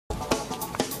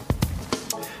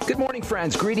Good morning,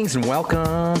 friends. Greetings and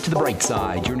welcome to The Bright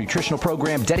Side, your nutritional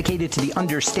program dedicated to the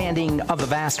understanding of the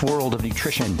vast world of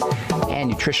nutrition and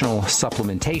nutritional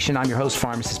supplementation. I'm your host,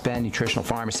 Pharmacist Ben, nutritional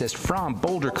pharmacist from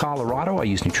Boulder, Colorado. I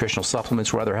use nutritional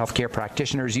supplements where other healthcare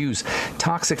practitioners use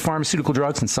toxic pharmaceutical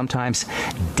drugs and sometimes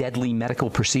deadly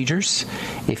medical procedures.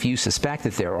 If you suspect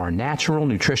that there are natural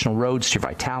nutritional roads to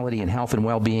vitality and health and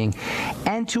well-being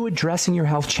and to addressing your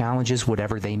health challenges,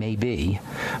 whatever they may be,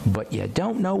 but you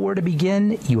don't know where to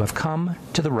begin, you have come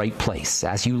to the right place.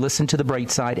 As you listen to The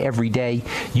Bright Side every day,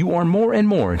 you are more and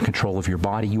more in control of your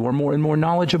body. You are more and more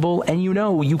knowledgeable, and you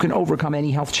know you can overcome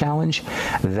any health challenge.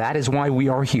 That is why we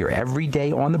are here every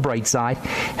day on The Bright Side,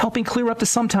 helping clear up the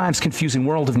sometimes confusing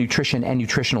world of nutrition and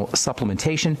nutritional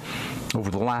supplementation. Over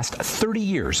the last 30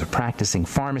 years of practicing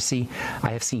pharmacy, I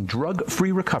have seen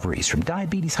drug-free recoveries from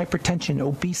diabetes, hypertension,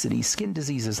 obesity, skin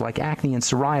diseases like acne and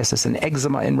psoriasis and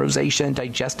eczema and rosacea and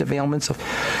digestive ailments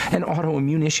and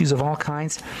autoimmune issues of all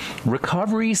kinds.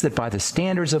 Recoveries that by the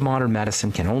standards of modern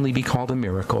medicine can only be called a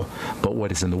miracle. But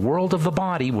what is in the world of the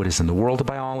body, what is in the world of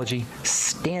biology,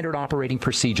 standard operating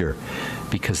procedure.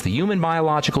 Because the human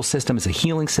biological system is a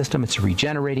healing system, it's a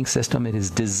regenerating system, it is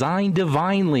designed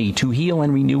divinely to heal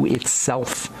and renew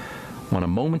itself on a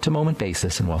moment-to-moment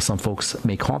basis. And while some folks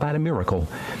may call that a miracle,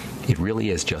 it really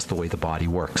is just the way the body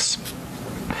works.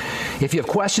 If you have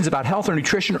questions about health or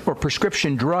nutrition or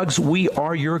prescription drugs, we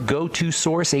are your go-to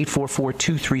source,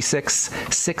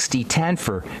 844-236-6010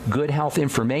 for good health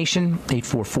information.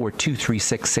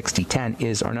 844-236-6010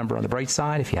 is our number on The Bright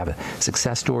Side. If you have a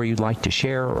success story you'd like to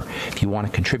share, or if you want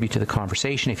to contribute to the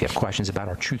conversation, if you have questions about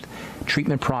our Truth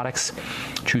treatment products,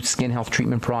 Truth Skin Health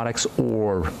treatment products,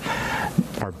 or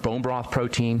our bone broth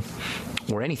protein,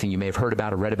 or anything you may have heard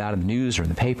about or read about in the news or in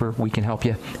the paper, we can help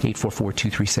you.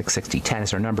 844-236-6010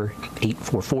 is our number.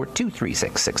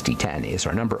 844-236-6010 is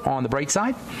our number on The Bright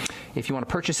Side. If you want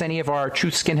to purchase any of our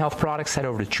Truth Skin Health products, head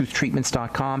over to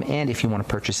truthtreatments.com. And if you want to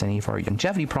purchase any of our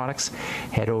longevity products,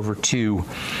 head over to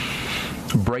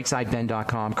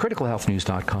brightsideben.com,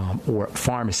 criticalhealthnews.com, or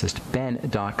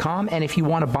pharmacistben.com. And if you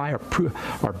want to buy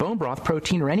our bone broth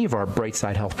protein or any of our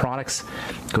Brightside Health products,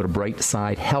 go to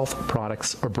Brightside Health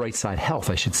products, or Brightside Health,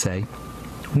 I should say.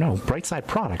 No,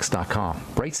 brightsideproducts.com,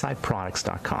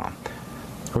 brightsideproducts.com.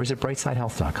 Or is it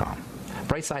brightsidehealth.com?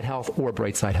 Brightside Health or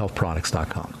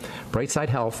brightsidehealthproducts.com.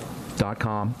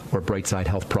 brightsidehealth.com or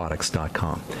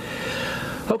brightsidehealthproducts.com.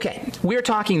 Okay, we're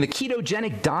talking the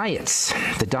ketogenic diets,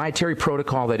 the dietary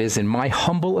protocol that is, in my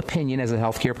humble opinion as a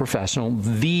healthcare professional,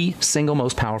 the single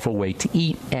most powerful way to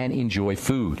eat and enjoy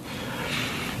food.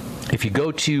 If you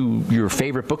go to your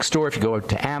favorite bookstore, if you go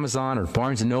to Amazon or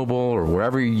Barnes & Noble or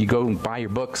wherever you go and buy your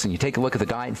books, and you take a look at the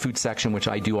diet and food section, which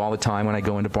I do all the time when I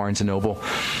go into Barnes & Noble,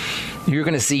 you're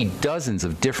going to see dozens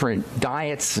of different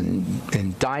diets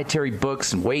and dietary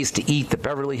books and ways to eat. The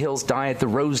Beverly Hills diet, the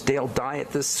Rosedale diet,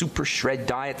 the Super Shred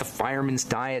diet, the Fireman's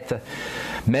diet, the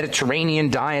Mediterranean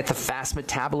diet, the fast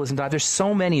metabolism diet. There's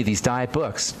so many of these diet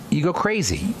books. You go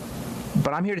crazy.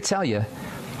 But I'm here to tell you,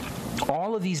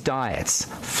 all of these diets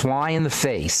fly in the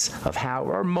face of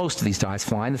or most of these diets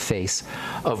fly in the face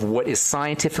of what is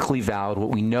scientifically valid, what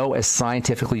we know as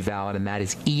scientifically valid, and that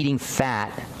is eating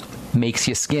fat makes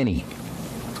you skinny,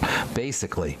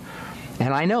 basically.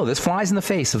 And I know this flies in the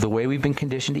face of the way we've been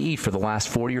conditioned to eat for the last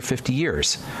 40 or 50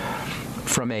 years.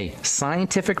 From a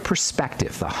scientific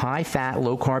perspective, the high-fat,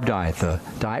 low-carb diet, the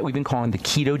diet we've been calling the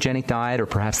ketogenic diet, or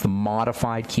perhaps the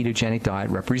modified ketogenic diet,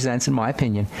 represents, in my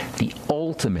opinion, the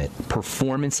ultimate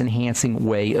performance-enhancing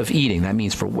way of eating. That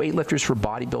means for weightlifters, for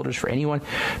bodybuilders, for anyone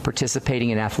participating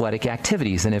in athletic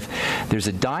activities. And if there's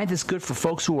a diet that's good for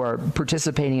folks who are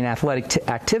participating in athletic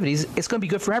activities, it's going to be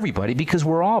good for everybody, because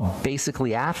we're all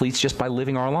basically athletes just by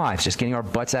living our lives. Just getting our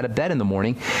butts out of bed in the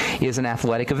morning is an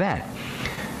athletic event.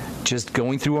 Just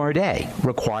going through our day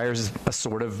requires a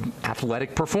sort of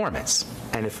athletic performance.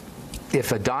 And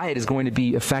if a diet is going to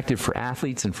be effective for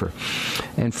athletes and for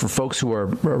folks who are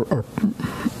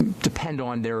depend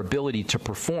on their ability to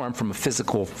perform from a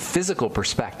physical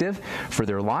perspective for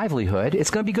their livelihood, it's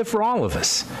going to be good for all of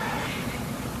us.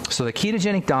 So the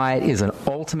ketogenic diet is an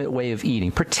ultimate way of eating,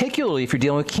 particularly if you're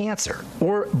dealing with cancer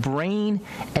or brain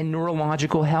and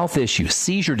neurological health issues,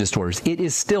 seizure disorders. It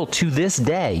is still, to this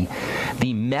day,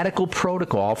 the medical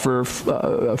protocol for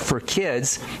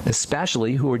kids,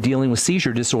 especially who are dealing with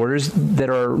seizure disorders that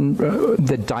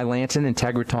Dilantin and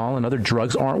Tegretol and other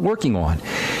drugs aren't working on.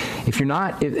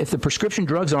 If the prescription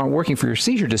drugs aren't working for your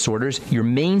seizure disorders, your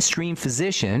mainstream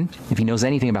physician, if he knows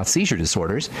anything about seizure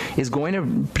disorders, is going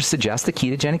to suggest the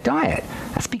ketogenic diet.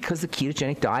 That's because the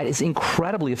ketogenic diet is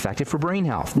incredibly effective for brain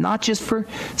health, not just for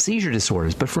seizure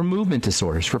disorders, but for movement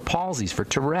disorders, for palsies, for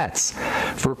Tourette's,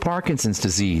 for Parkinson's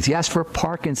disease. Yes, for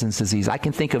Parkinson's disease. I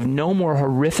can think of no more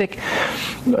horrific,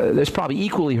 there's probably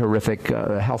equally horrific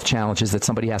health challenges that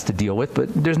somebody has to deal with,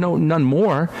 but there's none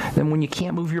more than when you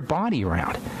can't move your body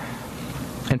around.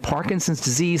 And Parkinson's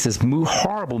disease, this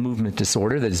horrible movement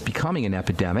disorder that is becoming an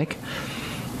epidemic,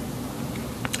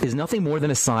 is nothing more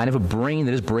than a sign of a brain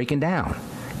that is breaking down.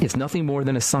 It's nothing more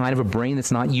than a sign of a brain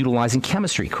that's not utilizing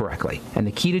chemistry correctly. And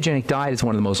the ketogenic diet is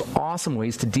one of the most awesome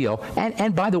ways to deal.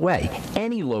 And by the way,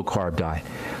 any low-carb diet.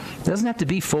 It doesn't have to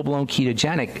be full-blown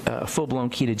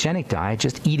ketogenic diet.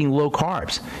 Just eating low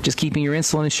carbs, just keeping your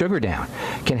insulin and sugar down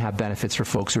can have benefits for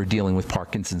folks who are dealing with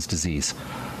Parkinson's disease.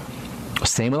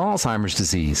 Same with Alzheimer's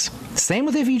disease. Same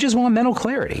with if you just want mental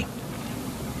clarity.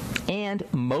 And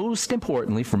most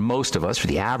importantly, for most of us, for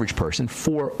the average person,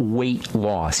 for weight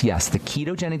loss. Yes, the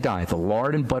ketogenic diet, the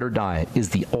lard and butter diet, is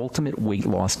the ultimate weight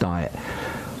loss diet.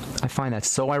 I find that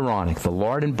so ironic. The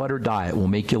lard and butter diet will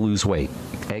make you lose weight.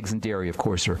 Eggs and dairy, of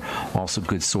course, are also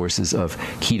good sources of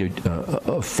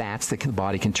of fats that the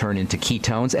body can turn into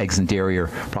ketones. Eggs and dairy are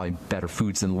probably better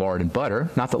foods than lard and butter.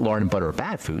 Not that lard and butter are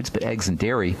bad foods, but eggs and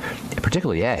dairy,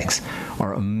 particularly eggs,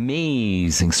 are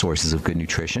amazing sources of good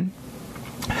nutrition.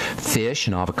 Fish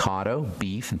and avocado,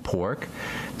 beef and pork.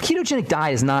 Ketogenic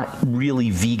diet is not really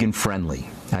vegan friendly,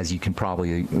 as you can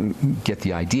probably get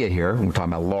the idea here. We're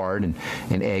talking about lard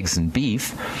and eggs and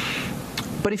beef.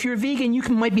 But if you're a vegan, you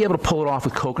might be able to pull it off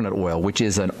with coconut oil, which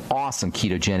is an awesome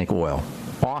ketogenic oil,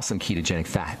 awesome ketogenic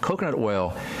fat. Coconut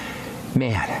oil,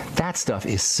 man, that stuff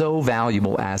is so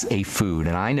valuable as a food.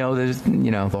 And I know there's,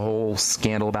 the whole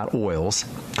scandal about oils.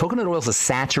 Coconut oil is a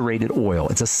saturated oil.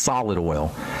 It's a solid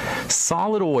oil.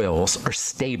 Solid oils are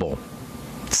stable.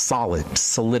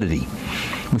 Solidity.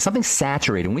 When something's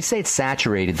saturated, when we say it's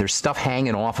saturated, there's stuff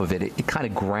hanging off of it. It kind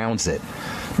of grounds it.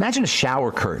 Imagine a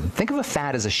shower curtain. Think of a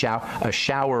fat as a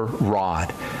shower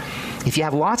rod. If you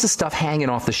have lots of stuff hanging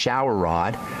off the shower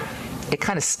rod, it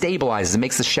kind of stabilizes. It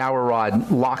makes the shower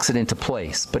rod, locks it into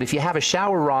place. But if you have a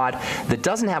shower rod that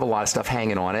doesn't have a lot of stuff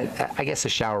hanging on it, I guess a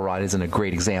shower rod isn't a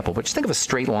great example, but just think of a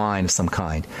straight line of some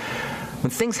kind. When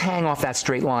things hang off that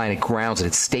straight line, it grounds it,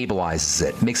 it stabilizes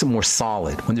it, makes it more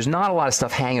solid. When there's not a lot of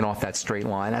stuff hanging off that straight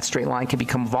line can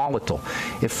become volatile.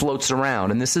 It floats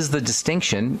around. And this is the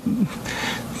distinction,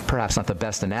 perhaps not the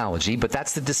best analogy, but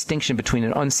that's the distinction between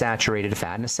an unsaturated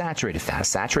fat and a saturated fat. A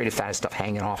saturated fat has stuff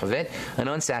hanging off of it. An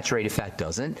unsaturated fat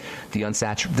doesn't.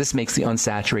 This makes the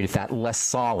unsaturated fat less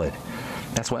solid.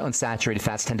 That's why unsaturated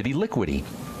fats tend to be liquidy.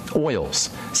 Oils,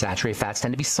 saturated fats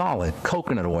tend to be solid.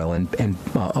 Coconut oil and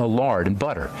lard and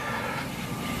butter.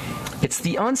 It's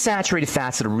the unsaturated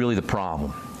fats that are really the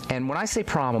problem. And when I say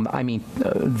problem, I mean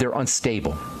they're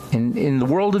unstable. In the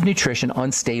world of nutrition,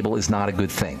 unstable is not a good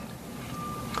thing.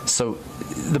 So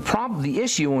the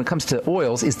issue when it comes to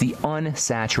oils is the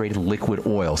unsaturated liquid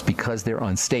oils because they're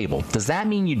unstable. Does that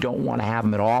mean you don't want to have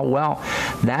them at all? Well,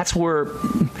 that's where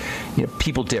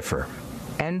people differ.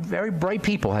 And very bright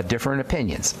people have different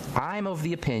opinions. I'm of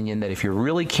the opinion that if you're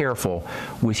really careful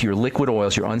with your liquid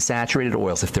oils, your unsaturated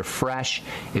oils, if they're fresh,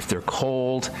 if they're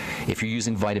cold, if you're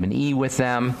using vitamin E with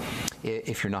them,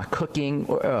 if you're not cooking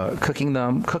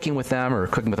with them or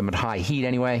cooking with them at high heat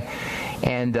anyway,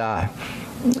 and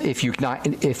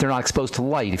if they're not exposed to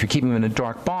light, if you're keeping them in a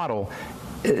dark bottle,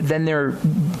 then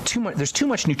there's too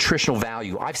much nutritional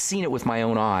value. I've seen it with my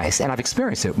own eyes, and I've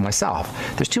experienced it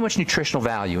myself. There's too much nutritional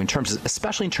value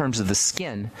especially in terms of the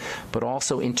skin, but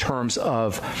also in terms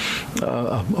of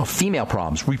female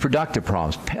problems, reproductive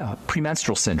problems,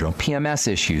 premenstrual syndrome, PMS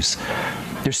issues.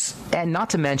 And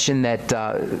not to mention that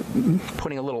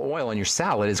putting a little oil in your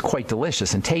salad is quite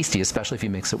delicious and tasty, especially if you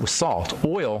mix it with salt.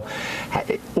 Oil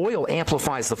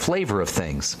amplifies the flavor of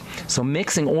things. So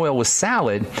mixing oil with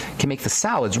salad can make the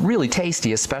salads really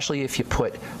tasty, especially if you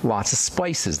put lots of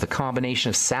spices. The combination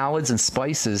of salads and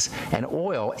spices and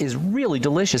oil is really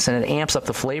delicious, and it amps up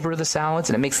the flavor of the salads,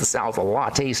 and it makes the salads a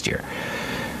lot tastier.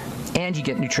 And you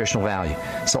get nutritional value.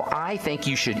 So I think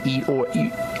you should eat oil.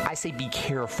 I say be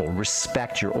careful.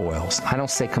 Respect your oils. I don't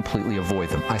say completely avoid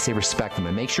them. I say respect them.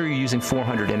 And make sure you're using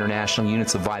 400 international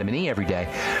units of vitamin E every day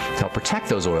to help protect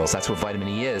those oils. That's what vitamin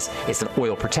E is. It's an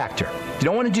oil protector. You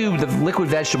don't want to do the liquid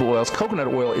vegetable oils. Coconut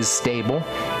oil is stable,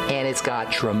 and it's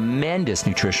got tremendous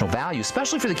nutritional value,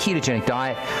 especially for the ketogenic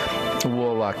diet.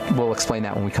 We'll explain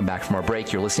that when we come back from our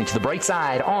break. You're listening to The Bright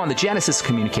Side on the Genesis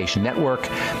Communication Network.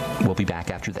 We'll be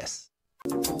back after this.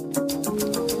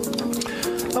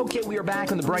 Okay, we are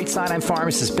back on the bright side. I'm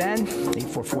pharmacist Ben.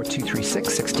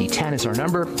 844-236-6010 is our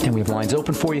number, and we have lines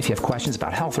open for you if you have questions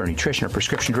about health or nutrition or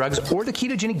prescription drugs or the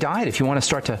ketogenic diet. If you want to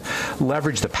start to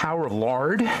leverage the power of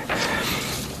lard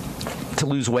to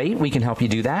lose weight, we can help you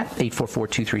do that.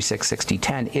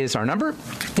 844-236-6010 is our number.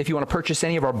 If you want to purchase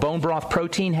any of our bone broth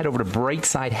protein, head over to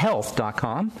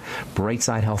brightsidehealth.com,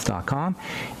 brightsidehealth.com,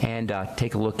 and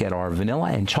take a look at our vanilla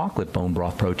and chocolate bone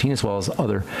broth protein, as well as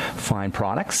other fine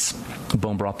products.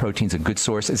 Bone broth protein is a good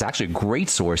source. It's actually a great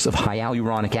source of high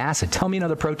hyaluronic acid. Tell me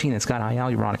another protein that's got high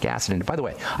hyaluronic acid in it. By the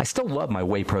way, I still love my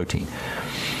whey protein.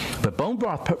 But bone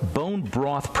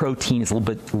broth protein is a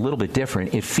little bit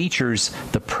different. It features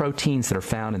the proteins that are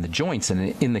found in the joints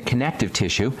and in the connective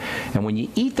tissue. And when you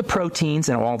eat the proteins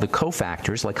and all the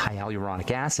cofactors like high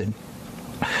hyaluronic acid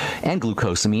and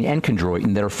glucosamine and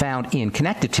chondroitin that are found in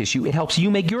connective tissue, it helps you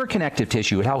make your connective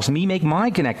tissue. It helps me make my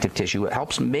connective tissue. It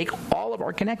helps make all of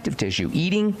our connective tissue.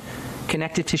 Eating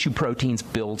connective tissue proteins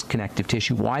builds connective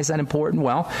tissue. Why is that important?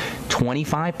 Well,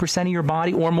 25% of your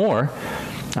body or more,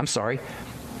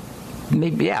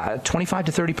 maybe 25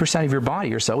 to 30% of your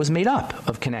body or so is made up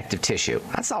of connective tissue.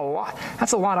 That's a lot.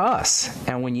 That's a lot of us.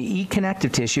 And when you eat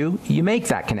connective tissue, you make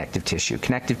that connective tissue.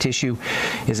 Connective tissue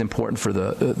is important for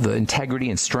the integrity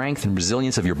and strength and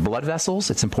resilience of your blood vessels.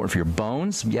 It's important for your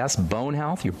bones. Yes, bone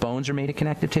health. Your bones are made of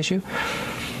connective tissue.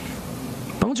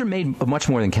 Bones are made of much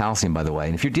more than calcium, by the way.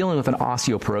 And if you're dealing with an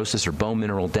osteoporosis or bone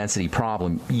mineral density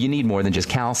problem, you need more than just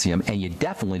calcium, and you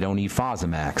definitely don't need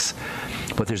Fosamax.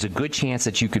 But there's a good chance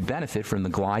that you could benefit from the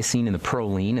glycine and the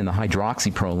proline and the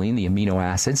hydroxyproline, the amino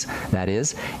acids, that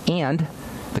is, and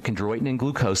the chondroitin and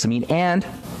glucosamine and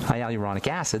high hyaluronic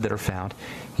acid that are found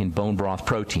in bone broth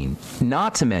protein.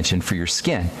 Not to mention for your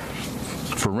skin,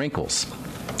 for wrinkles.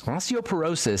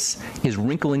 Osteoporosis is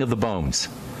wrinkling of the bones.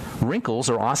 Wrinkles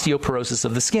are osteoporosis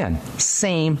of the skin.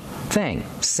 Same thing,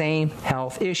 same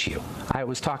health issue. I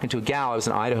was talking to a gal, I was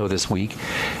in Idaho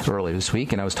earlier this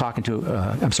week, and I was talking to,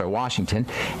 Washington,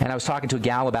 and I was talking to a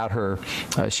gal about her,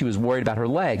 she was worried about her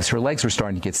legs. Her legs were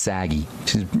starting to get saggy.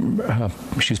 She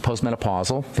was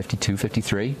postmenopausal, 52,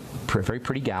 53, very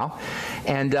pretty gal,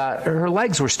 and her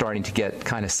legs were starting to get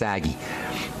kind of saggy.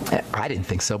 I didn't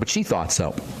think so, but she thought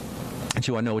so. And she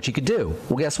wanted to know what she could do.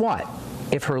 Well, guess what?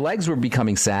 If her legs were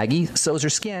becoming saggy, so is her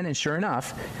skin, and sure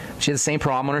enough, she had the same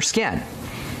problem on her skin,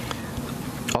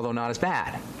 although not as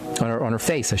bad, on her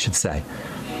face, I should say.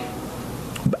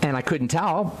 And I couldn't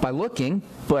tell by looking,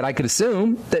 but I could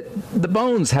assume that the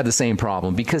bones had the same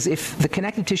problem, because if the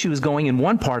connective tissue is going in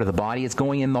one part of the body, it's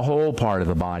going in the whole part of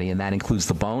the body, and that includes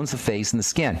the bones, the face, and the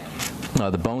skin.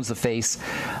 The bones, the face,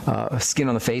 skin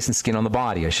on the face, and skin on the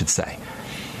body, I should say.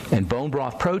 And bone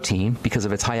broth protein, because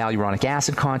of its high hyaluronic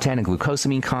acid content and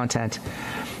glucosamine content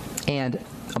and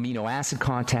amino acid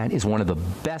content, is one of the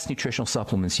best nutritional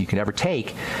supplements you can ever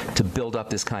take to build up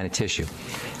this kind of tissue.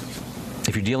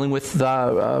 If you're dealing with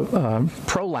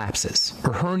prolapses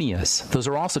or hernias, those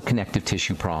are also connective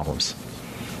tissue problems.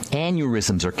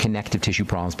 Aneurysms are connective tissue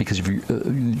problems because of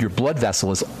your blood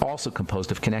vessel is also composed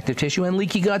of connective tissue, and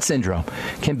leaky gut syndrome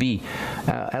can be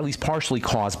at least partially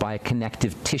caused by a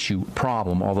connective tissue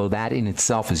problem, although that in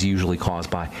itself is usually caused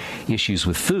by issues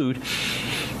with food.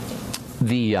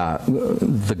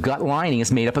 The gut lining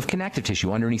is made up of connective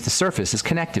tissue. Underneath the surface is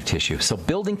connective tissue. So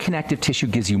building connective tissue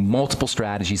gives you multiple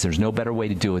strategies. There's no better way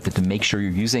to do it than to make sure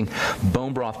you're using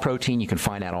bone broth protein. You can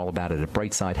find out all about it at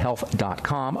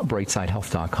brightsidehealth.com,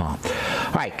 brightsidehealth.com.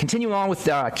 All right, continuing on with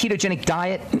ketogenic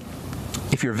diet.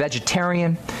 If you're a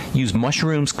vegetarian, use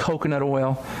mushrooms, coconut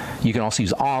oil. You can also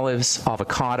use olives,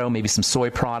 avocado, maybe some soy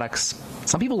products.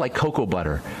 Some people like cocoa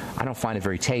butter. I don't find it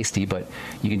very tasty, but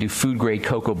you can do food-grade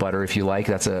cocoa butter if you like.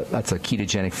 That's a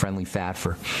ketogenic-friendly fat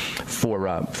for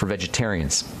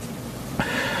vegetarians.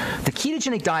 The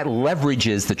ketogenic diet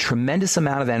leverages the tremendous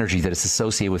amount of energy that is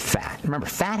associated with fat. Remember,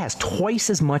 fat has twice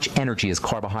as much energy as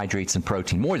carbohydrates and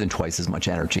protein, more than twice as much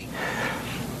energy.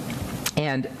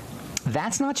 And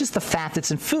that's not just the fat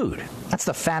that's in food. That's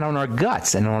the fat on our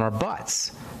guts and on our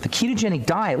butts. The ketogenic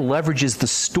diet leverages the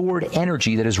stored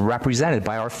energy that is represented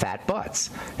by our fat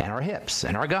butts and our hips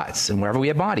and our guts and wherever we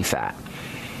have body fat,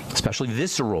 especially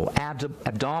visceral,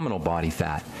 abdominal body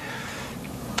fat,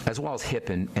 as well as hip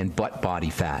and butt body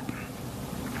fat.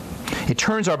 It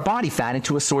turns our body fat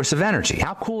into a source of energy.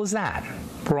 How cool is that?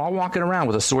 We're all walking around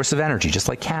with a source of energy, just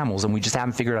like camels, and we just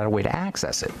haven't figured out a way to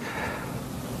access it.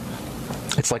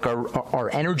 It's like our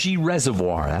energy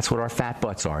reservoir. That's what our fat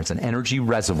butts are. It's an energy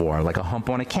reservoir, like a hump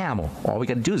on a camel. All we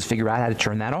got to do is figure out how to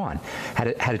turn that on, how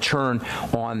to turn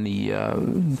on the,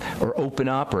 or open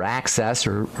up or access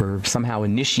or somehow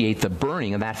initiate the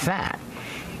burning of that fat.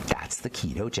 That's the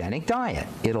ketogenic diet.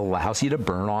 It allows you to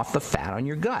burn off the fat on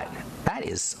your gut. That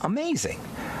is amazing.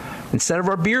 Instead of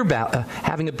our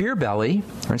having a beer belly,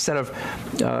 or instead of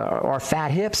our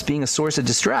fat hips being a source of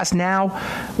distress, now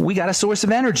we got a source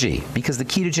of energy, because the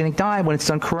ketogenic diet, when it's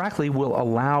done correctly, will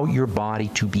allow your body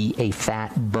to be a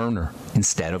fat burner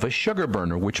instead of a sugar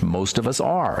burner, which most of us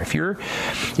are. If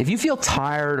you feel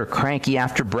tired or cranky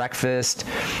after breakfast,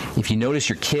 if you notice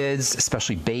your kids,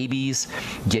 especially babies,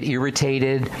 get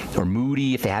irritated or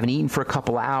moody if they haven't eaten for a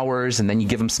couple hours, and then you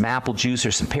give them some apple juice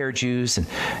or some pear juice,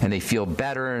 and they feel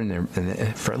better, and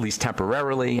for at least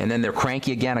temporarily, and then they're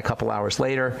cranky again a couple hours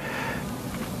later,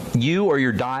 you or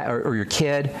your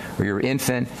kid or your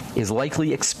infant is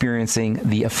likely experiencing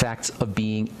the effects of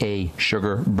being a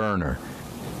sugar burner.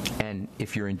 And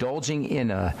if you're indulging in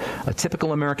a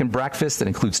typical American breakfast that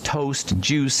includes toast and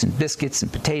juice and biscuits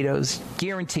and potatoes,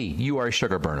 guaranteed you are a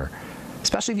sugar burner,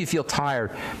 especially if you feel tired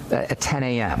at 10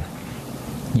 a.m.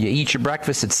 You eat your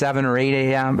breakfast at 7 or 8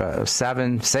 a.m.,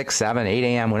 7, 6, 7, 8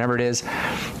 a.m., whenever it is.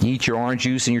 You eat your orange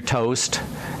juice and your toast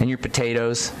and your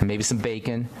potatoes and maybe some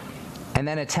bacon. And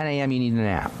then at 10 a.m. you need a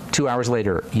nap. 2 hours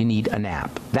later, you need a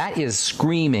nap. That is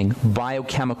screaming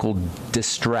biochemical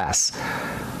distress.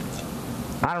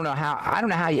 I don't know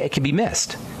how it can be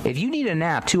missed. If you need a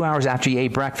nap 2 hours after you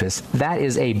ate breakfast, that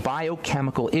is a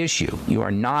biochemical issue. You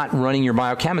are not running your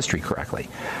biochemistry correctly.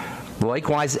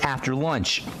 Likewise, after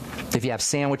lunch, if you have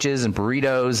sandwiches and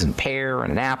burritos and pear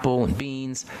and an apple and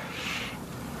beans,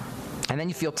 and then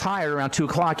you feel tired around 2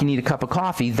 o'clock, you need a cup of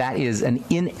coffee, that is an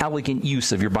inelegant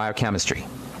use of your biochemistry.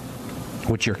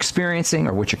 What you're experiencing,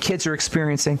 or what your kids are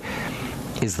experiencing,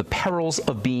 is the perils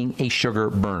of being a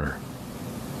sugar burner.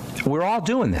 We're all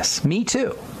doing this. Me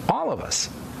too. All of us.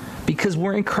 Because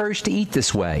we're encouraged to eat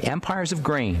this way. Empires of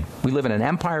grain. We live in an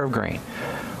empire of grain.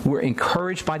 We're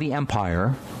encouraged by the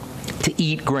empire to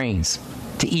eat grains,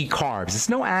 to eat carbs. It's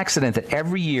no accident that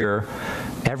every year,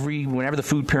 whenever the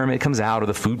food pyramid comes out, or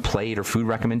the food plate, or food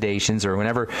recommendations, or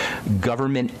whenever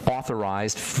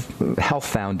government-authorized health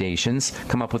foundations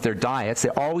come up with their diets, they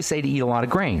always say to eat a lot of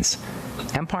grains.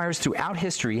 Empires throughout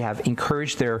history have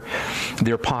encouraged their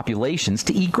populations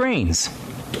to eat grains.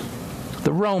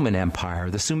 The Roman Empire,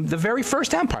 the very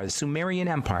first empire, the Sumerian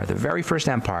Empire, the very first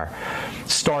empire,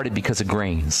 started because of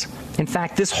grains. In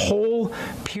fact, this whole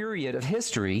period of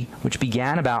history, which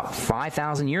began about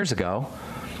 5,000 years ago,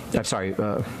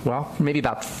 maybe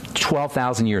about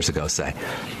 12,000 years ago, say,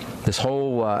 this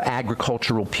whole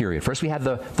agricultural period. First we had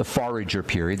the forager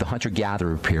period, the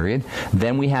hunter-gatherer period.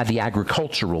 Then we had the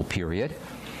agricultural period.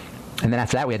 And then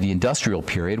after that, we had the industrial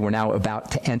period. We're now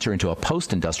about to enter into a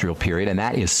post-industrial period, and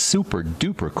that is super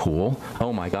duper cool.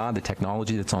 Oh my God, the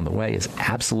technology that's on the way is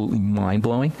absolutely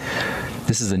mind-blowing.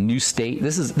 This is a new state.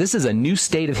 This is a new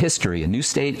state of history, a new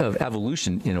state of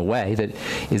evolution in a way that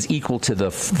is equal to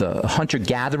the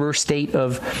hunter-gatherer state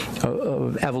of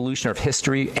evolution, or of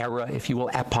history, era, if you will,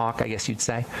 epoch, I guess you'd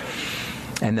say.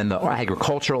 And then the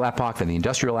agricultural epoch, then the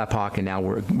industrial epoch, and now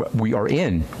we're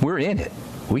in it.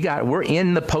 We're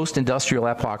in the post-industrial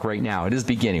epoch right now. It is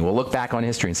beginning. We'll look back on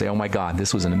history and say, oh my God,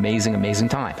 this was an amazing, amazing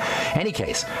time. Any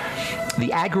case,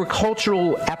 the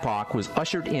agricultural epoch was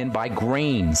ushered in by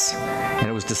grains. And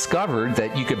it was discovered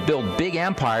that you could build big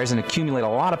empires and accumulate a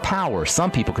lot of power.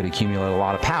 Some people could accumulate a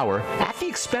lot of power at the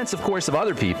expense, of course, of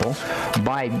other people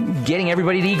by getting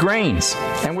everybody to eat grains.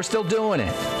 And we're still doing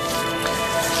it.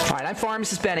 All right, I'm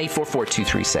Pharmacist Ben.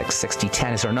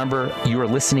 844-236-6010 is our number. You are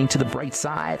listening to The Bright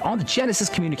Side on the Genesis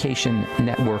Communication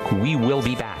Network. We will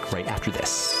be back right after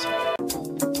this.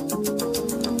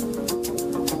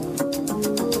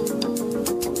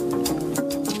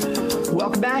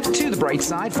 Welcome back to The Bright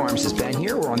Side. Pharmacist Ben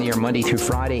here. We're on the air Monday through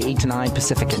Friday, 8 to 9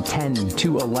 Pacific and 10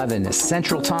 to 11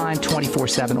 Central Time,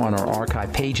 24/7 on our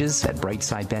archive pages at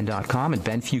brightsideben.com and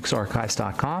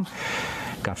benfuchsarchives.com.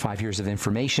 Got 5 years of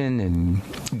information and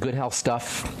good health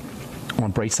stuff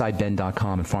on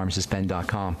brightsideben.com and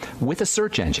pharmacistben.com with a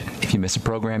search engine. If you miss a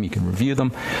program, you can review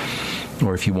them.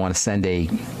 Or if you want to send a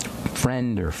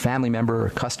friend or family member or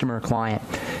customer or client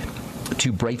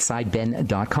to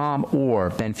brightsideben.com or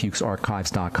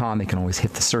benfuchsarchives.com, they can always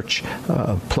hit the search,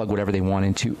 plug whatever they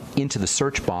want into the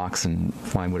search box and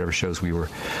find whatever shows we were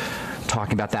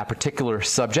talking about that particular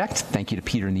subject. Thank you to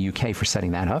Peter in the UK for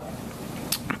setting that up.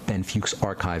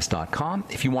 benfuchsarchives.com.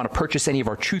 If you want to purchase any of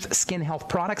our Truth Skin Health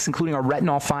products, including our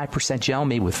Retinol 5% gel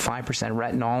made with 5%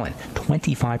 retinol and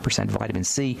 25% vitamin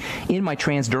C in my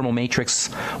transdermal matrix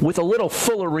with a little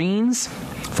fullerenes.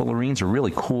 Fullerenes are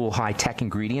really cool high-tech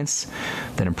ingredients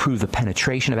that improve the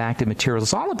penetration of active materials.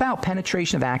 It's all about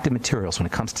penetration of active materials when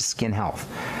it comes to skin health.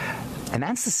 And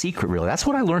that's the secret, really. That's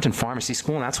what I learned in pharmacy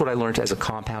school, and that's what I learned as a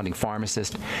compounding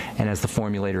pharmacist and as the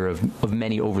formulator of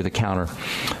many over-the-counter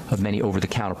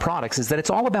products, is that it's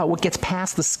all about what gets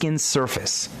past the skin's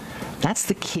surface. That's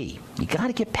the key. You got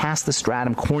to get past the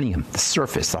stratum corneum, the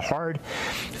surface, the hard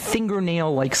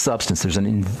fingernail-like substance. There's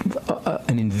an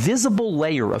invisible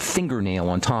layer of fingernail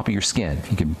on top of your skin.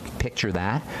 If you can picture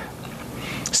that.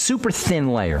 Super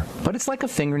thin layer, but it's like a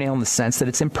fingernail in the sense that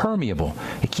it's impermeable.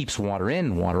 It keeps water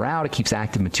in, water out. It keeps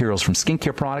active materials from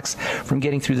skincare products from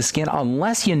getting through the skin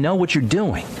unless you know what you're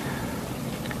doing.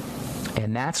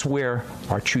 And that's where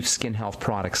our Truth Skin Health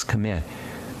products come in.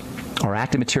 Our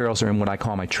active materials are in what I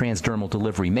call my transdermal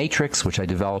delivery matrix, which I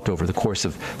developed over the course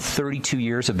of 32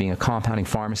 years of being a compounding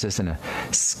pharmacist and a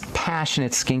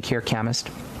passionate skincare chemist.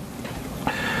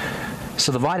 So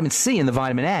the vitamin C and the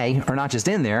vitamin A are not just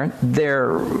in there,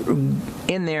 they're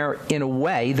in there in a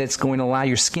way that's going to allow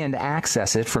your skin to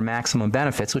access it for maximum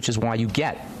benefits, which is why you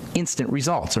get instant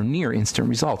results or near instant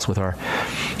results with our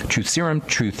Truth Serum,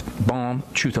 Truth Balm,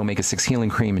 Truth Omega-6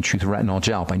 Healing Cream, and Truth Retinol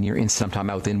Gel by near instant. I'm talking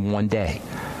about within 1 day.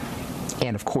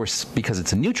 And of course, because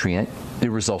it's a nutrient,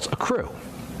 the results accrue.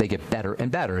 They get better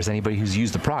and better as anybody who's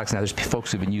used the products. Now, there's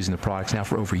folks who've been using the products now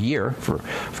for over a year, for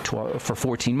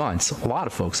 14 months. A lot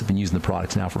of folks have been using the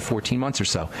products now for 14 months or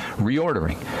so,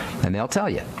 reordering. And they'll tell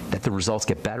you that the results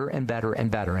get better and better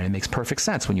and better. And it makes perfect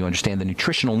sense when you understand the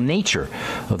nutritional nature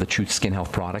of the Truth Skin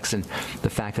Health products and the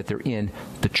fact that they're in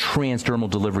the transdermal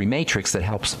delivery matrix that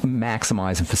helps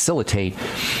maximize and facilitate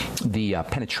the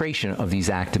penetration of these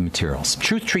active materials.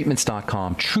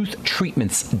 TruthTreatments.com,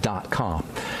 TruthTreatments.com.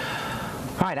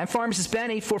 All right, I'm Pharmacist Ben.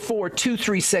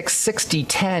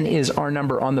 844-236-6010 is our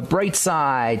number on the bright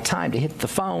side. Time to hit the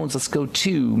phones. Let's go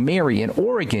to Mary in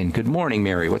Oregon. Good morning,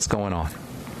 Mary. What's going on?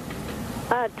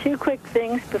 Two quick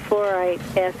things before I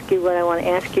ask you what I want to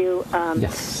ask you.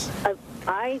 Yes.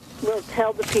 I will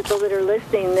tell the people that are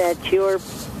listening that your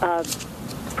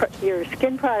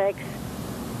skin products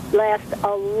last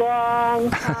a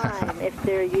long time if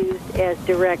they're used as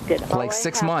directed. Like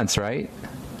 6 months, right?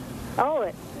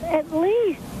 Oh, at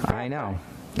least. I know.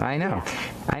 Yeah. I know.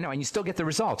 And you still get the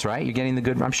results, right? You're getting the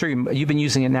good. I'm sure you've been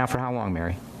using it now for how long,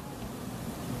 Mary?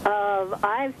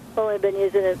 I've only been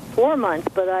using it 4 months,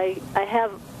 but I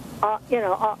have,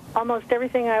 almost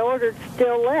everything I ordered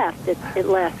still left. It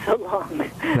lasts so long.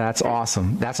 That's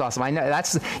awesome. That's awesome. I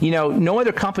know no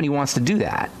other company wants to do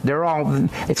that.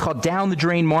 It's called down the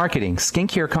drain marketing.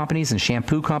 Skincare companies and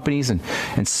shampoo companies and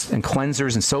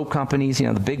cleansers and soap companies,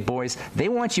 the big boys, they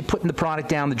want you putting the product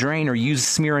down the drain or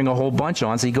smearing a whole bunch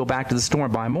on so you go back to the store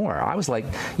and buy more. I was like,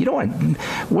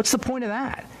 what's the point of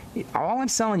that? All I'm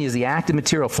selling you is the active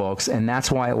material, folks, and that's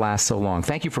why it lasts so long.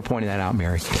 Thank you for pointing that out,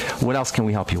 Mary. What else can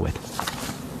we help you with?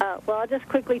 Well, I'll just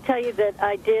quickly tell you that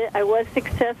I was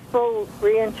successful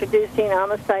reintroducing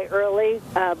Omicide early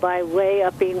by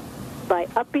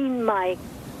upping my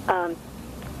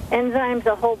enzymes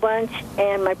a whole bunch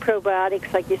and my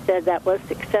probiotics, like you said, that was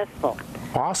successful.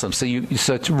 Awesome.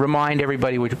 So to remind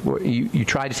everybody, you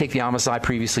tried to take the Omicide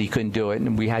previously, you couldn't do it,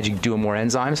 and we had you do more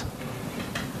enzymes?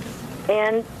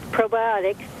 And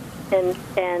probiotics, and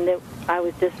I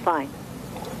was just fine.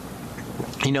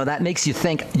 That makes you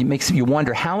think, it makes you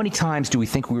wonder, how many times do we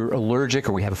think we're allergic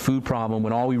or we have a food problem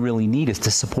when all we really need is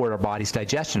to support our body's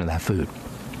digestion of that food?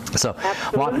 So,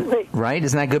 absolutely. Right?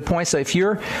 Isn't that a good point? So if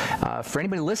you're, for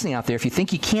anybody listening out there, if you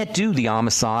think you can't do the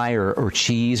Omicide or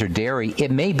cheese or dairy,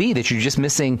 it may be that you're just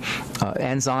missing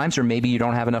enzymes, or maybe you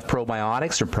don't have enough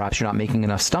probiotics, or perhaps you're not making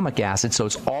enough stomach acid. So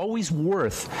it's always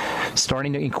worth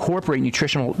starting to incorporate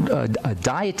nutritional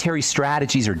dietary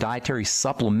strategies or dietary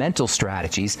supplemental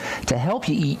strategies to help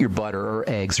you eat your butter or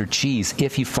eggs or cheese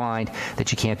if you find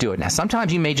that you can't do it. Now,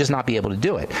 sometimes you may just not be able to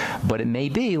do it, but it may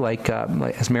be like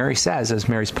as Mary's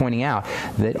pointing out,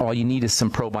 that all you need is some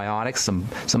probiotics,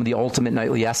 some of the ultimate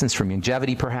nightly essence from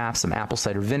Longevity, perhaps some apple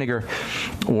cider vinegar,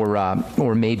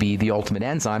 or maybe the ultimate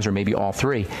enzymes, or maybe all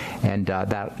three, and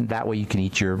that way you can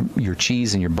eat your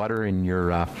cheese and your butter and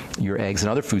your eggs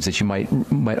and other foods that you might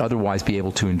otherwise be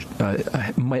able to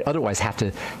might otherwise have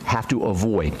to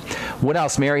avoid. What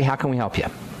else, Mary? How can we help you?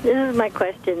 This is my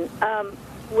question.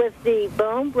 With the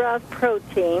bone broth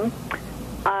protein,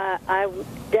 I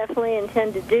definitely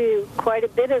intend to do quite a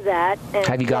bit of that. And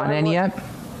have you gotten any yet?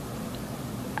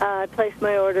 I placed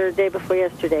my order the day before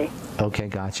yesterday. Okay,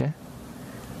 gotcha.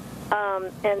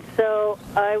 And so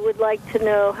I would like to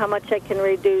know how much I can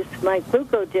reduce my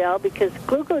glucogel, because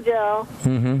glucogel,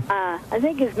 I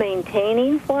think, is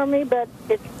maintaining for me, but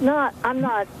it's not. I'm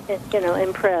not,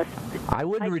 impressed. I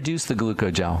would reduce the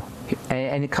glucogel.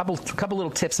 And a couple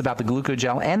little tips about the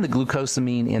glucogel and the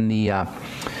glucosamine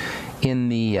in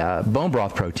the bone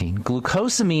broth protein.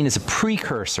 Glucosamine is a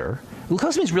precursor.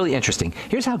 Glucosamine is really interesting.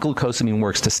 Here's how glucosamine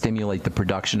works to stimulate the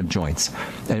production of joints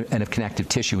and of connective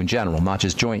tissue in general, not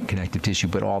just joint connective tissue,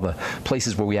 but all the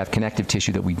places where we have connective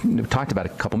tissue that we talked about a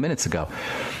couple minutes ago.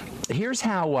 Here is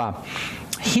how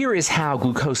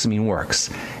glucosamine works.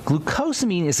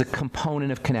 Glucosamine is a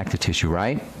component of connective tissue,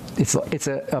 right? It's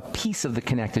a piece of the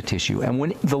connective tissue. And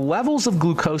when the levels of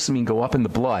glucosamine go up in the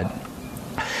blood,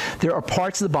 there are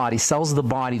parts of the body, cells of the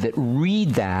body, that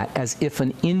read that as if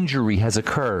an injury has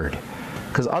occurred.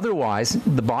 Because otherwise,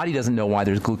 the body doesn't know why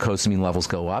there's glucosamine levels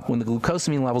go up. When the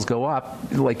glucosamine levels go up,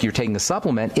 like you're taking a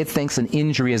supplement, it thinks an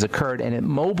injury has occurred, and it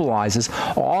mobilizes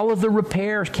all of the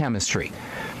repair chemistry.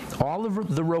 All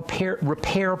of the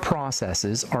repair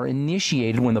processes are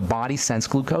initiated when the body senses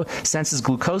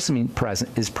glucosamine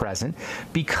is present,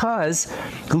 because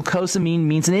glucosamine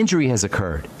means an injury has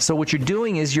occurred. So what you're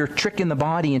doing is you're tricking the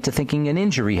body into thinking an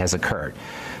injury has occurred.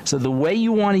 So the way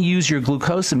you want to use your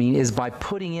glucosamine is by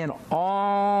putting in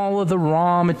all of the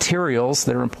raw materials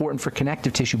that are important for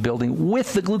connective tissue building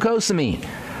with the glucosamine.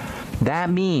 That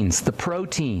means the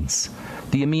proteins,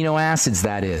 the amino acids,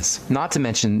 that is, not to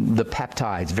mention the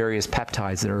peptides, various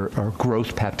peptides that are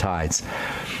growth peptides,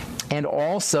 and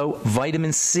also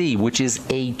vitamin C, which is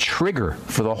a trigger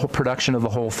for the whole production of the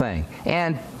whole thing,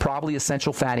 and probably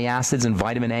essential fatty acids and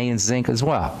vitamin A and zinc as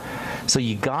well. So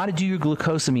you got to do your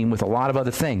glucosamine with a lot of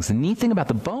other things. The neat thing about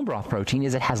the bone broth protein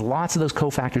is it has lots of those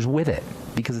cofactors with it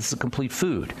because it's a complete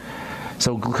food.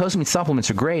 So glucosamine supplements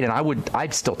are great, and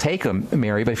I'd still take them,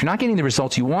 Mary, but if you're not getting the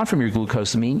results you want from your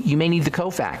glucosamine, you may need the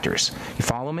cofactors. You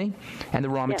follow me? And the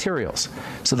raw materials.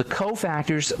 So the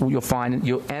cofactors you'll find,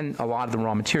 and a lot of the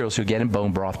raw materials you'll get in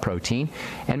bone broth protein,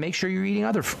 and make sure you're eating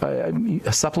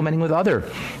supplementing with other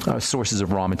sources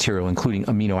of raw material, including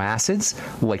amino acids,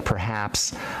 like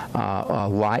perhaps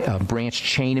branched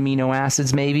chain amino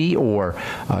acids maybe, or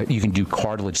you can do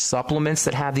cartilage supplements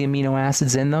that have the amino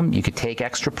acids in them. You could take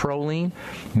extra proline.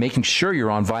 Making sure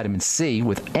you're on vitamin C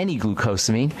with any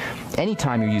glucosamine.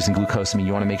 Anytime you're using glucosamine,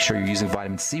 you want to make sure you're using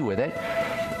vitamin C with it.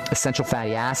 Essential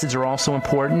fatty acids are also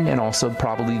important, and also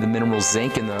probably the mineral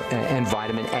zinc and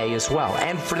vitamin A as well.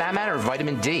 And for that matter,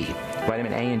 vitamin D.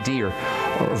 Vitamin A and D are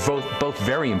both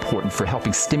very important for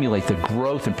helping stimulate the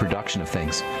growth and production of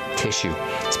things, tissue,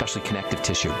 especially connective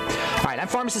tissue. All right, I'm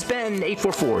Pharmacist Ben.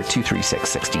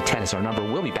 844-236-6010 is our number.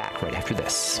 We'll be back right after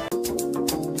this.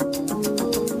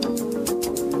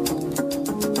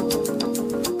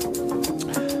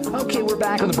 Okay, we're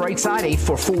back on the bright side.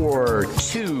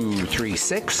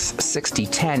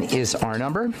 844-236-6010 is our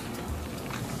number.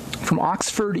 From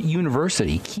Oxford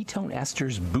University, ketone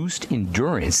esters boost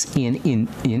endurance in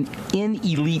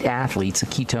elite athletes. A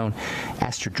ketone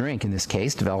ester drink, in this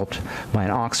case, developed by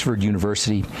an Oxford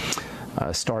University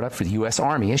startup for the U.S.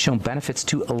 Army, has shown benefits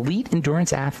to elite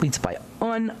endurance athletes by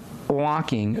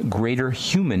unlocking greater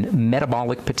human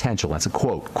metabolic potential. That's a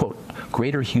quote,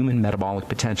 greater human metabolic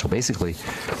potential. Basically,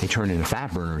 they turned into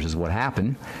fat burners is what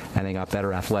happened, and they got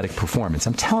better athletic performance.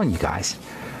 I'm telling you guys,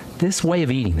 this way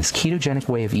of eating, this ketogenic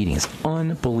way of eating, is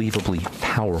unbelievably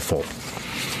powerful.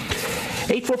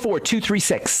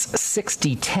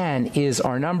 844-236-6010 is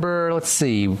our number. Let's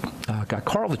see. Got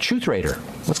Carl, the Truth Raider.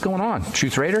 What's going on?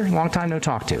 Truth Raider? Long time no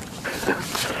talk to.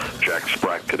 Jack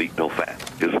Spratt could eat no fat.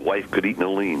 His wife could eat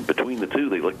no lean. Between the two,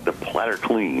 they licked the platter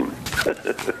clean.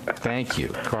 Thank you,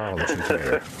 Carl, the Truth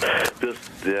Raider.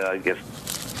 I guess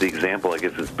the example,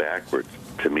 is backwards.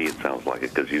 To me, it sounds like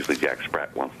it, because usually Jack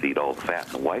Spratt wants to eat all the fat,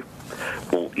 and the wife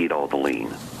won't eat all the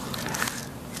lean.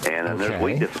 And then there's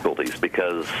weight difficulties,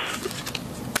 because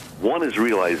one is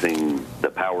realizing the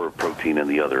power of protein and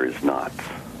the other is not.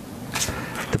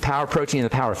 The power of protein and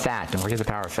the power of fat. Don't forget the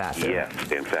power of fat there. Yes,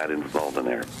 and fat involved in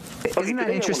there. Isn't that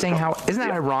interesting? Isn't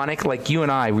that ironic? Like you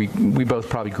and I, we both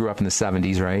probably grew up in the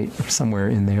 70s, right? Somewhere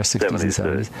in there, 60s and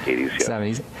 70s. 80s, yeah.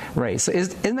 70s. Right. So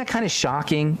isn't that kind of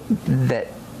shocking that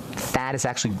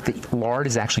lard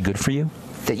is actually good for you?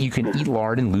 That you can eat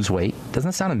lard and lose weight? Doesn't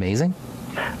that sound amazing?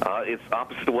 It's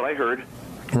opposite of what I heard.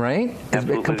 Right?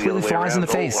 It completely flies in the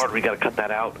face. Oh, Lord, we got to cut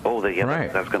that out. Oh,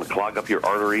 right. That's going to clog up your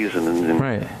arteries. And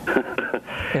right.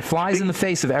 It flies in the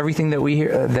face of everything that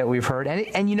we've heard.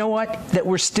 And you know what? That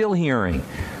we're still hearing.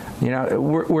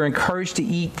 We're encouraged to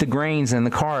eat the grains and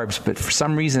the carbs, but for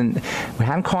some reason we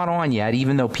haven't caught on yet.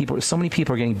 Even though so many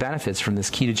people are getting benefits from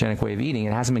this ketogenic way of eating,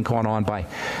 it hasn't been caught on by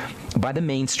the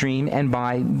mainstream and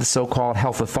by the so-called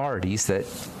health authorities that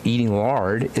eating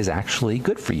lard is actually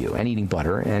good for you, and eating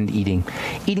butter and eating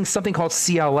something called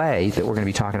CLA that we're going to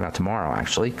be talking about tomorrow,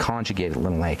 actually, conjugated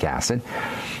linoleic acid,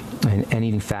 and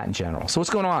eating fat in general. So what's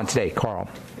going on today, Carl?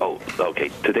 Oh, okay.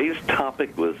 Today's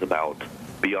topic was about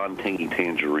Beyond Tangy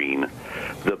Tangerine,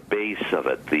 the base of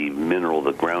it, the mineral,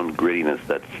 the ground grittiness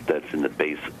that's in the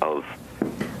base of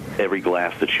every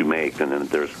glass that you make, and then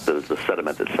there's the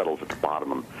sediment that settles at the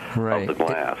bottom of the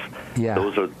glass.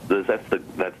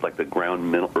 That's like the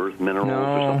ground earth minerals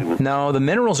or something. No, the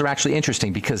minerals are actually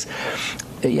interesting because,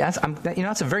 yes,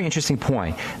 that's a very interesting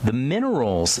point. The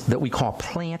minerals that we call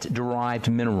plant-derived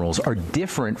minerals are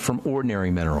different from ordinary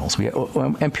minerals.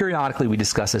 And periodically we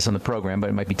discuss this on the program, but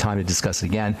it might be time to discuss it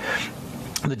again.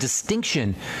 The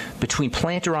distinction between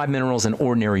plant-derived minerals and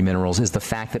ordinary minerals is the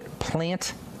fact that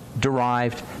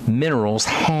plant-derived minerals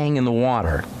hang in the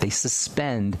water. They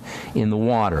suspend in the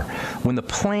water. When the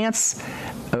plants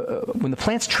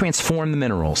transform the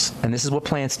minerals, and this is what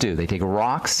plants do, they take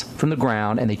rocks from the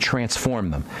ground and they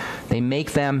transform them. They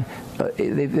make them,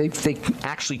 they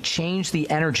actually change the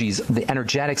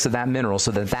energetics of that mineral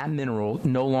so that mineral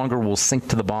no longer will sink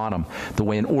to the bottom the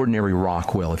way an ordinary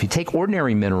rock will. If you take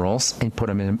ordinary minerals and put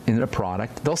them in a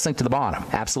product, they'll sink to the bottom,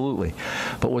 absolutely.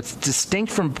 But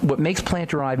what makes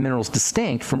plant-derived minerals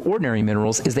distinct from ordinary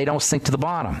minerals is they don't sink to the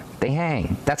bottom. They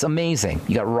hang. That's amazing.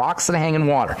 You got rocks that hang in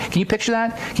water. Can you picture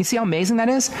that? Can you see how amazing that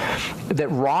is? That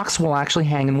rocks will actually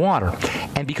hang in water.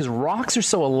 And because rocks are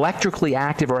so electrically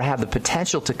active or have the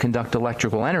potential to conduct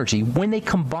electrical energy, when they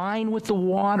combine with the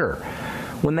water,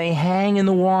 when they hang in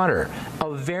the water,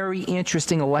 a very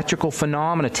interesting electrical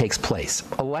phenomena takes place.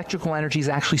 Electrical energy is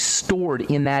actually stored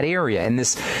in that area, and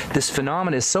this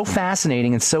phenomena is so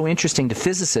fascinating and so interesting to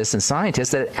physicists and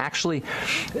scientists that actually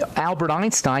Albert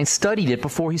Einstein studied it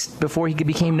before he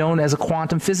became known as a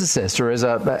quantum physicist, or as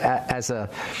a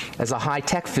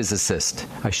high-tech physicist,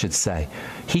 I should say.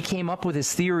 He came up with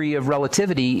his theory of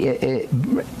relativity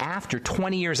after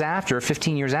 15 years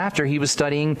after he was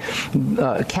studying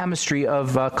chemistry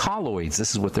of colloids.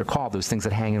 This is what they're called. Those things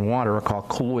that hang in water are called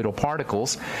colloidal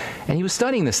particles. And he was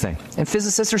studying this thing. And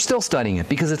physicists are still studying it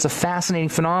because it's a fascinating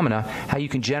phenomena how you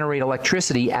can generate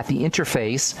electricity at the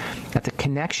interface, at the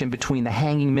connection between the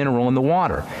hanging mineral and the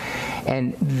water.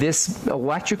 And this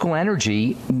electrical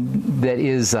energy that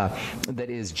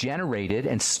is generated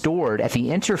and stored at the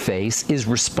interface is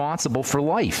responsible for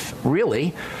life.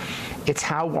 Really, it's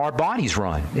how our bodies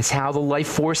run. It's how the life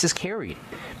force is carried.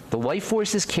 The life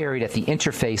force is carried at the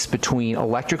interface between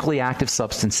electrically active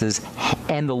substances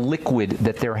and the liquid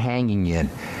that they're hanging in.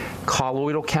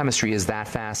 Colloidal chemistry is that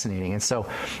fascinating. And so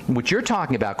what you're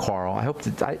talking about, Carl, I hope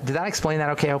did that explain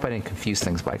that okay? I hope I didn't confuse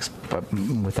things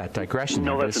with that digression.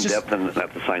 No, that's in depth, and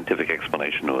that's a scientific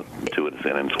explanation to it.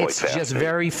 And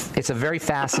it's a very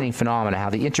fascinating phenomenon how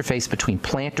the interface between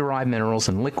plant-derived minerals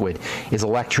and liquid is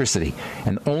electricity.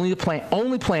 And only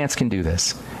plants can do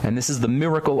this. And this is the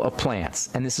miracle of plants.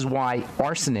 And this is why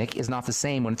arsenic is not the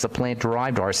same when it's a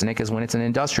plant-derived arsenic as when it's an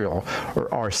industrial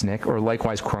or arsenic, or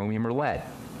likewise chromium or lead.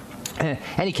 In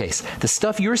any case, the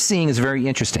stuff you're seeing is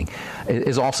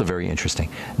also very interesting.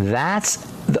 That's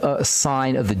a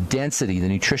sign of the density, the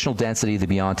nutritional density of the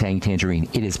Beyond Tangy Tangerine.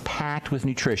 It is packed with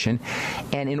nutrition,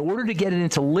 and in order to get it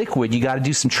into liquid, you got to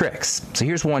do some tricks. So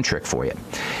here's one trick for you.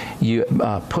 You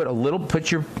put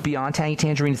your Beyond Tangy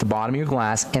Tangerine at the bottom of your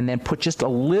glass, and then put just a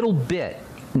little bit,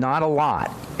 not a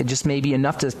lot, it just may be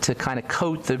enough to kind of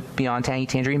coat the Beyond Tangy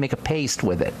Tangerine, make a paste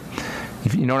with it.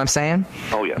 You know what I'm saying?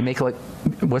 Oh, yeah. You make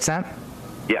what's that?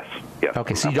 Yes. Yeah.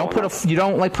 Okay, so you don't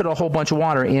put a whole bunch of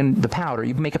water in the powder.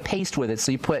 You make a paste with it.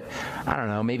 So you put, I don't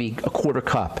know, maybe a quarter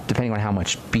cup, depending on how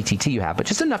much BTT you have, but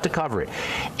just enough to cover it.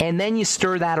 And then you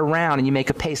stir that around and you make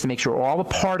a paste to make sure all the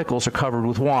particles are covered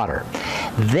with water.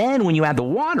 Then when you add the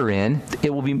water in,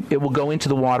 it will go into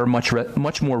the water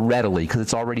much more readily because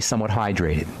it's already somewhat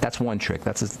hydrated. That's one trick.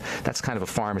 That's kind of a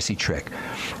pharmacy trick,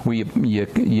 where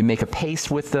you make a paste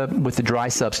with the dry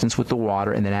substance with the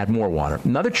water and then add more water.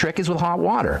 Another trick is with hot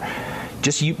water.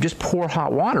 Just pour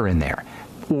hot water in there,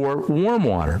 or warm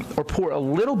water, or pour a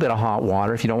little bit of hot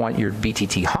water. If you don't want your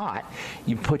BTT hot,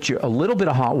 you put a little bit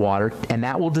of hot water, and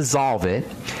that will dissolve it.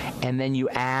 and then you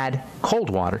add cold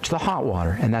water to the hot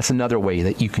water, and that's another way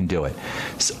that you can do it.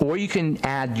 Or you can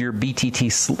add your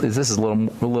BTT. This is a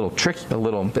little tricky, a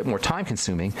little bit more time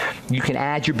consuming. You can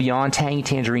add your Beyond Tangy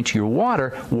Tangerine to your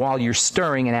water while you're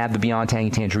stirring, and add the Beyond Tangy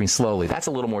Tangerine slowly. That's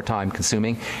a little more time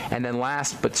consuming. And then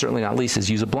last, but certainly not least, is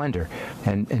use a blender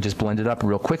and just blend it up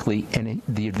real quickly. And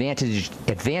the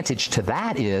advantage to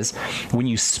that is when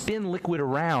you spin liquid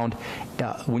around,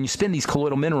 when you spin these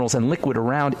colloidal minerals and liquid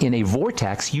around in a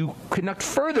vortex, you conduct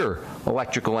further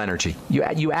electrical energy.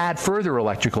 You add further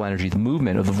electrical energy. The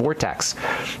movement of the vortex,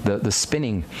 the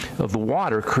spinning of the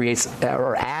water creates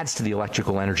or adds to the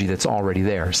electrical energy that's already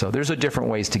there. So there's different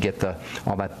ways to get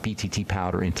all that BTT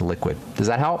powder into liquid. Does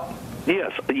that help?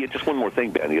 Yes. Yeah, just one more thing,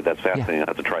 Ben. That's fascinating. Yeah. I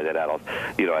have to try that out.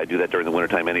 I do that during the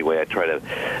wintertime anyway. I try to.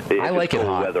 I like it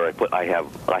hot. Weather, I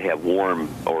have warm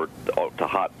or to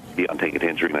hot Beyond Tangy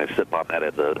Tangerine. I sip on that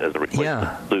as a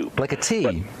replacement soup. Like a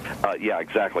tea. But, yeah,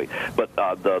 exactly. But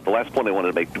the last point I wanted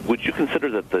to make: would you consider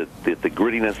that the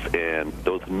grittiness and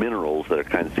those minerals that are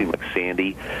kind of seem like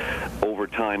sandy over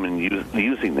time, and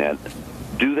using that,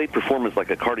 do they perform as like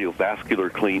a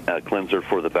cardiovascular cleanser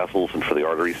for the vessels and for the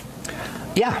arteries?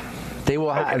 Yeah. They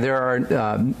will. Okay.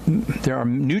 There are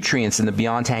nutrients in the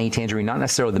Beyond Tangy Tangerine, not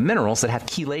necessarily the minerals, that have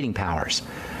chelating powers,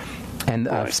 and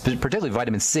particularly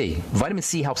vitamin C. Vitamin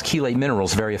C helps chelate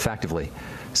minerals very effectively.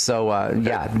 So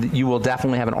you will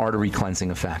definitely have an artery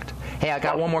cleansing effect. Hey, I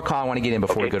got one more call I want to get in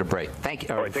before we go to break. Thank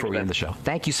you. Before we end the show.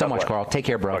 Thank you so much, Carl. Take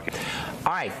care, bro. Okay.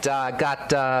 All right, got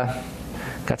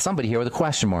somebody here with a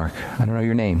question mark. I don't know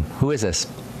your name. Who is this?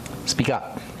 Speak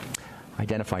up.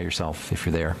 Identify yourself if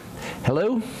you're there.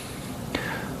 Hello?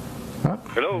 Oh,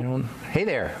 hello. Hey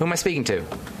there. Who am I speaking to?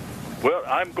 Well,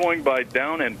 I'm going by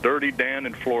Down and Dirty Dan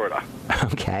in Florida.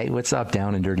 Okay. What's up,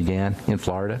 Down and Dirty Dan in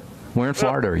Florida? Where in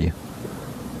Florida are you?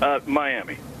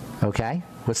 Miami. Okay.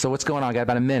 So what's going on? I got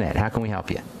about a minute. How can we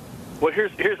help you? Well,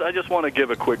 here's. I just want to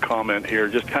give a quick comment here,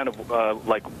 just kind of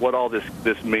like what all this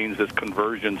means, this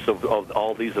convergence of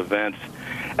all these events.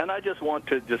 And I just want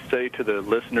to just say to the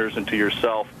listeners and to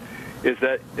yourself, is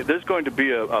that there's going to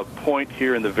be a point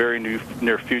here in the very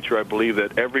near future, I believe,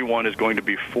 that everyone is going to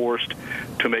be forced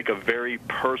to make a very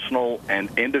personal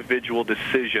and individual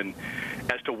decision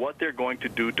as to what they're going to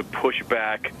do to push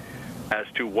back as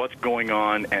to what's going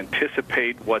on,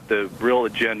 anticipate what the real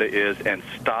agenda is, and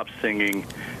stop singing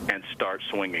and start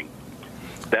swinging.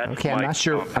 Okay, I'm not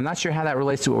sure how that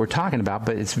relates to what we're talking about,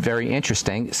 but it's very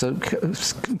interesting. So,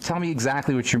 tell me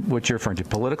exactly what you're referring to.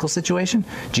 Political situation,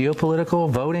 geopolitical,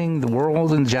 voting, the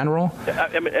world in general.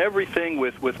 I mean, everything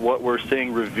with what we're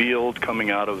seeing revealed coming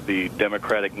out of the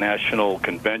Democratic National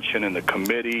Convention and the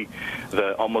committee,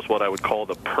 almost what I would call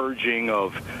the purging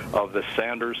of the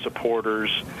Sanders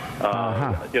supporters,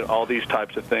 all these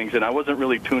types of things. And I wasn't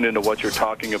really tuned into what you're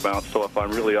talking about, so if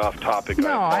I'm really off topic,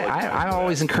 I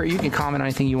always encourage you can comment on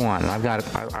anything you want, and I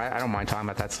don't mind talking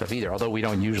about that stuff either, although we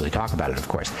don't usually talk about it, of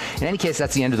course. In any case,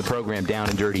 that's the end of the program. Down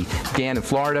and Dirty Dan in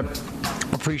Florida.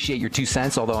 Appreciate your 2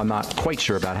 cents, although I'm not quite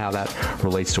sure about how that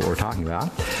relates to what we're talking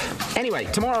about. Anyway,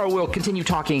 tomorrow we'll continue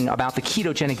talking about the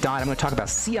ketogenic diet. I'm going to talk about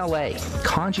CLA,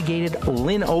 conjugated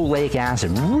linoleic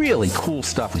acid. Really cool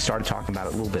stuff. We started talking about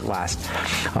it a little bit last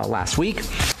week,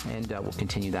 and we'll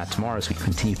continue that tomorrow as we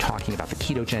continue talking about the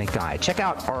ketogenic diet. Check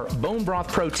out our bone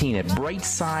broth protein at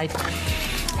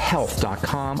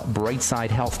brightsidehealth.com,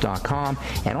 brightsidehealth.com,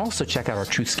 and also check out our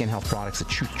Truth Skin Health products at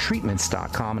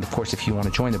truthtreatments.com. And of course, if you want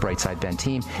to join the Brightside Ben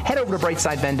team, head over to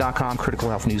brightsideben.com,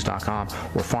 criticalhealthnews.com,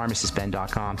 or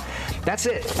pharmacistben.com. That's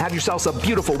it. Have yourselves a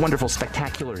beautiful, wonderful,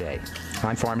 spectacular day.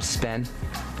 I'm Pharmacist Ben.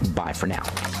 Bye for now.